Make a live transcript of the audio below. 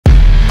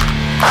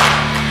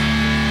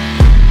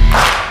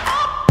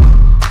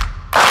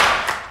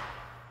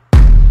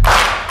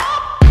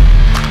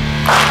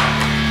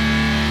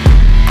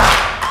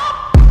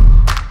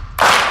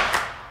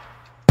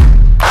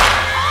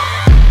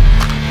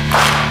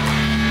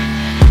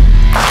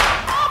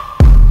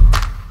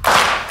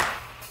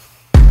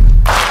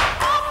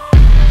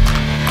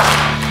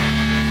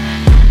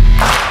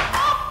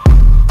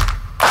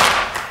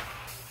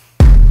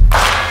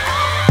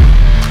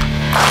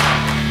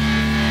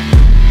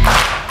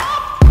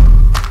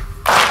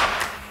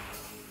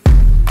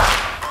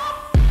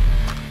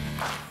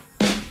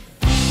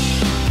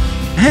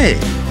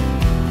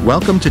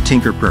Welcome to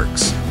Tinker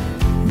Perks.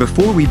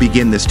 Before we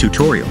begin this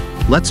tutorial,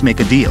 let's make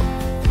a deal.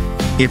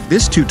 If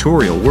this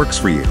tutorial works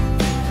for you,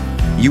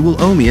 you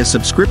will owe me a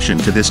subscription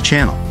to this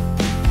channel.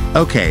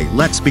 Okay,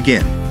 let's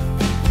begin.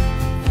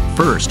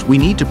 First, we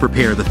need to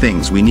prepare the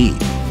things we need.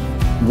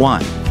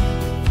 1.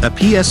 A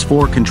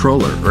PS4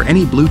 controller or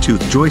any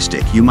Bluetooth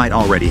joystick you might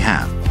already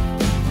have.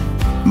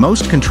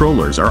 Most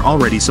controllers are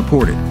already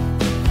supported.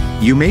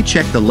 You may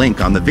check the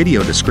link on the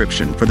video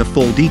description for the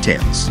full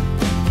details.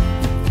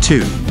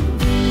 2.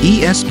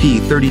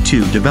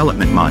 ESP32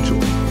 development module.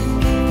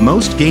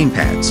 Most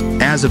gamepads,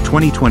 as of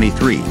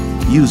 2023,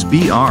 use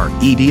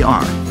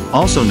BR-EDR,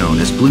 also known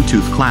as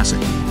Bluetooth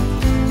Classic.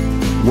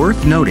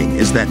 Worth noting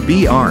is that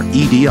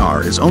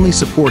BR-EDR is only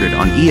supported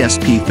on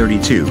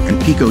ESP32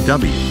 and Pico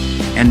W,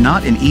 and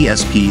not in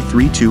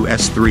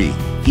ESP32S3,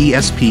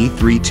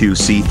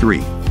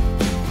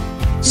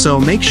 ESP32C3. So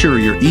make sure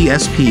your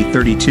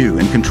ESP32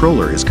 and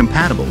controller is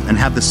compatible and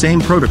have the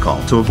same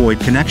protocol to avoid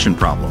connection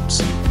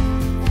problems.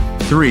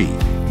 3.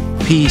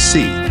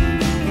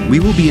 PC. We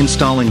will be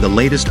installing the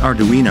latest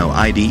Arduino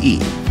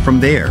IDE. From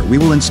there, we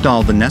will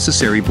install the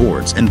necessary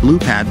boards and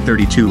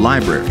BluePad32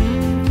 library.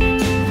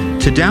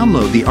 To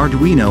download the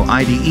Arduino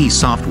IDE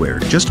software,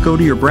 just go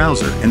to your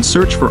browser and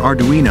search for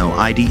Arduino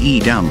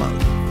IDE download.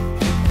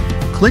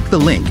 Click the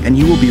link and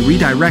you will be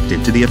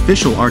redirected to the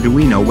official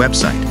Arduino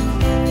website.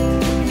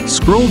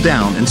 Scroll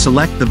down and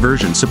select the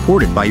version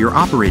supported by your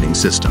operating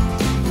system.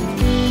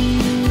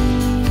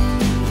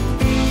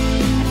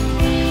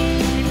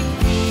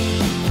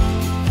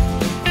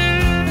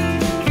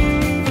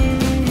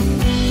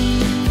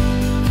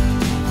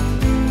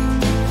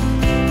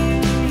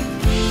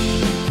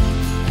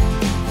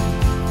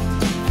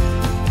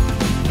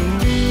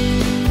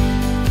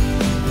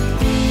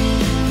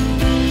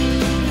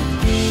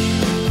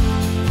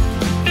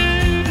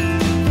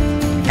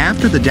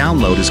 After the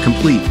download is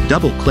complete,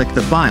 double-click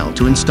the file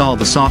to install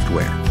the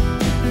software.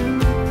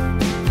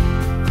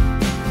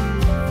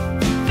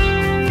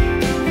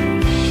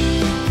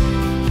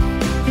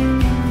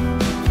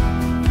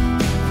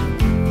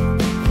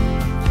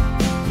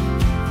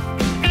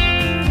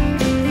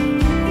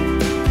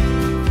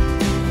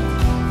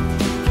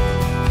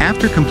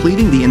 After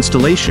completing the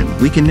installation,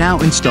 we can now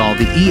install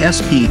the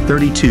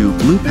ESP32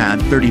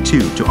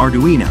 BluePad32 to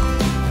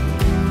Arduino.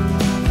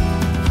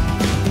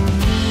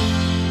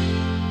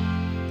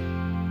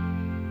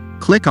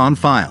 Click on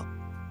File,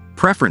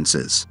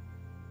 Preferences,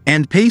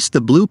 and paste the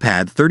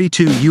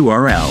BluePad32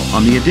 URL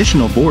on the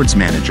Additional Boards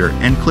Manager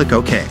and click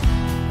OK.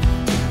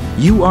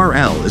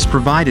 URL is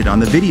provided on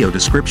the video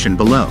description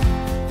below.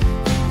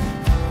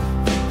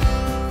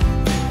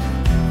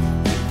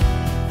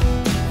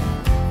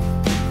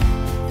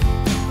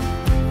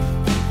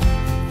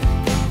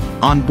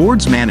 On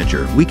Boards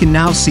Manager, we can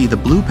now see the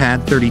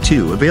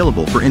BluePad32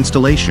 available for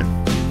installation.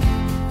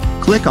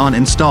 Click on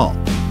Install.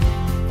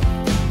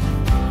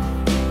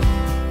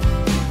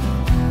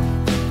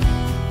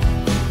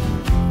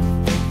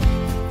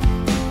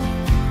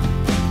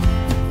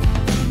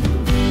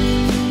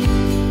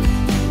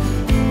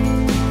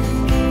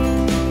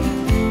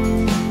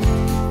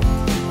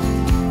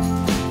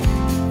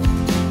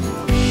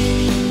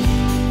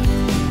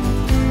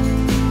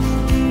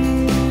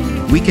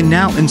 We can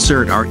now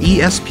insert our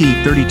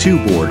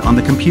ESP32 board on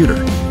the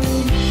computer.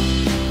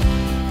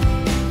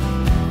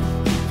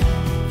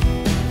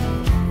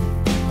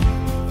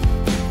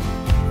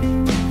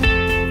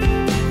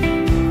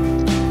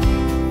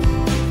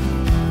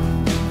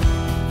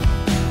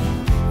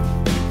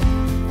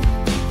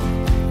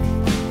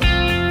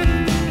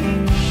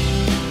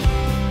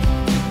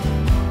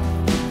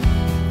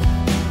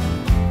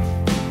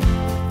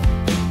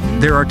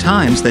 There are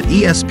times that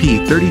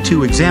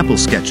ESP32 example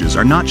sketches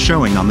are not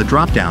showing on the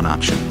drop-down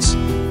options.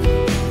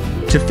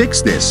 To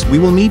fix this, we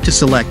will need to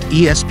select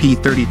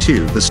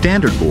ESP32, the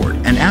standard board,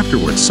 and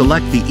afterwards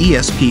select the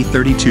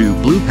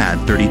ESP32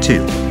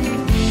 BluePad32.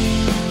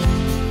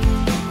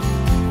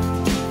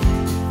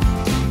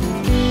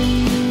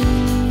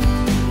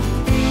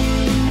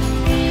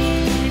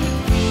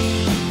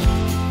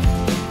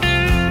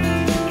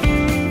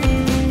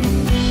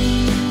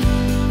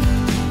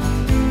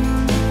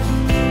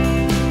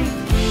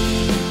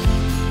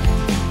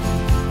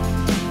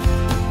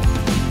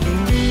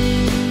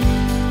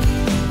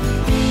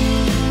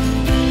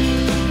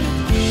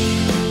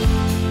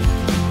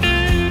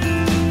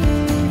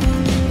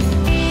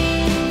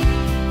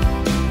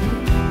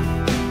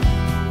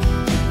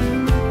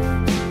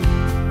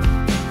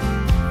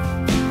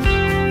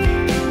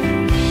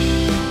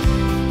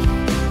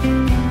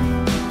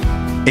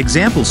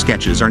 Example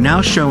sketches are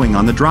now showing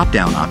on the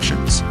drop-down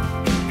options.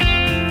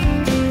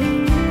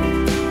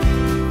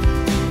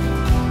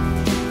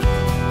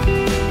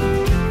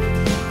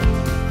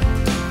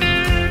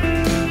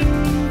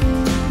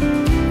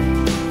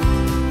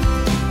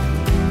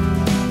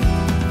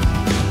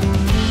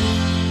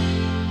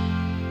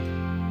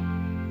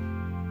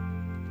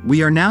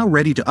 We are now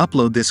ready to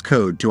upload this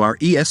code to our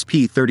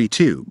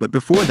ESP32, but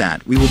before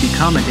that, we will be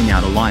commenting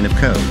out a line of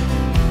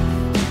code.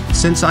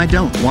 since I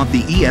don't want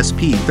the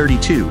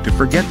ESP32 to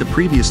forget the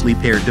previously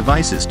paired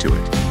devices to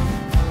it.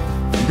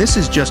 This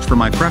is just for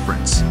my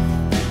preference.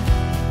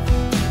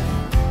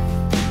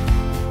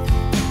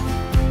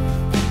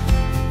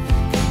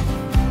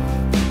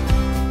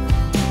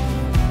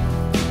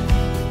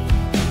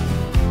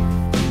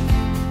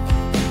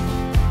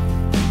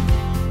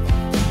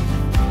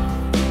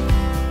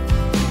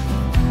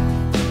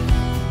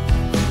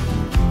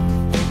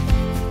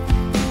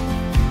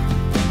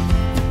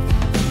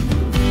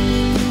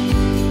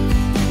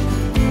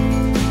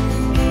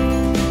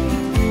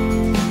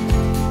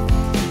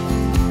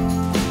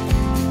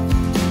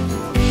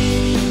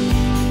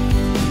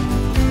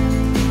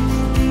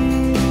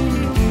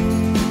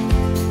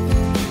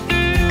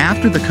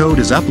 After the code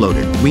is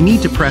uploaded, we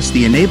need to press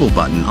the Enable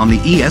button on the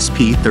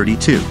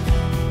ESP32.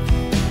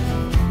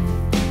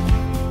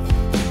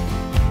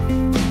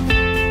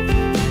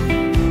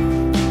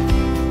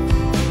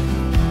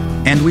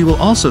 And we will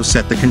also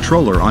set the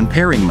controller on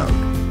pairing mode.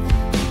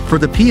 For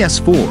the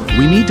PS4,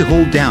 we need to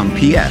hold down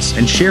PS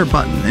and share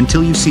button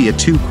until you see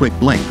 2 quick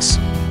blinks.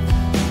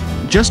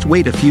 Just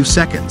wait a few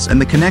seconds and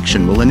the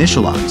connection will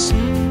initialize.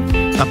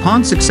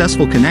 Upon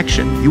successful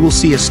connection, you will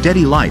see a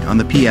steady light on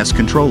the PS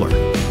controller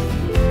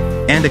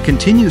and a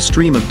continuous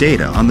stream of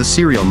data on the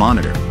serial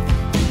monitor.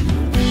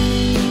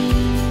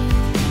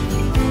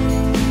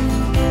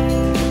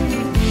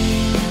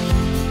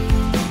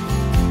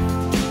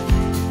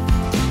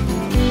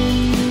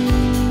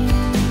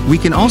 We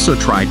can also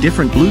try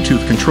different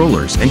Bluetooth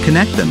controllers and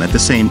connect them at the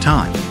same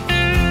time.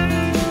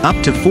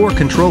 Up to 4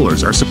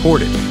 controllers are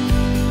supported.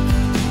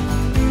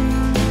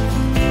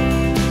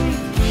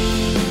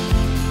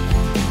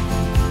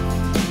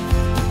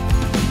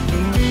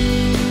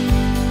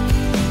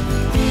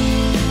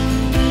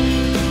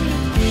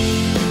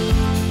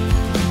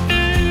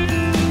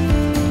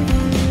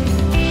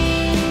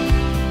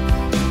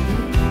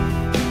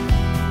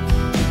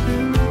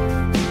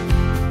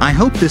 I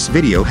hope this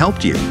video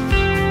helped you.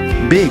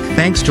 Big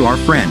thanks to our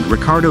friend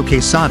Ricardo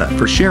Quesada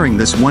for sharing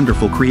this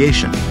wonderful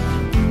creation.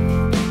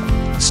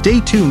 Stay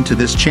tuned to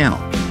this channel.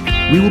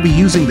 We will be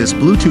using this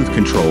Bluetooth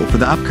control for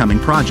the upcoming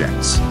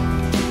projects.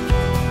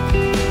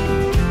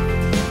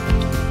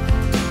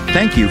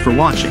 Thank you for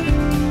watching.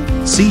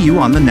 See you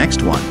on the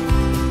next one.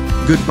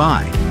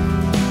 Goodbye.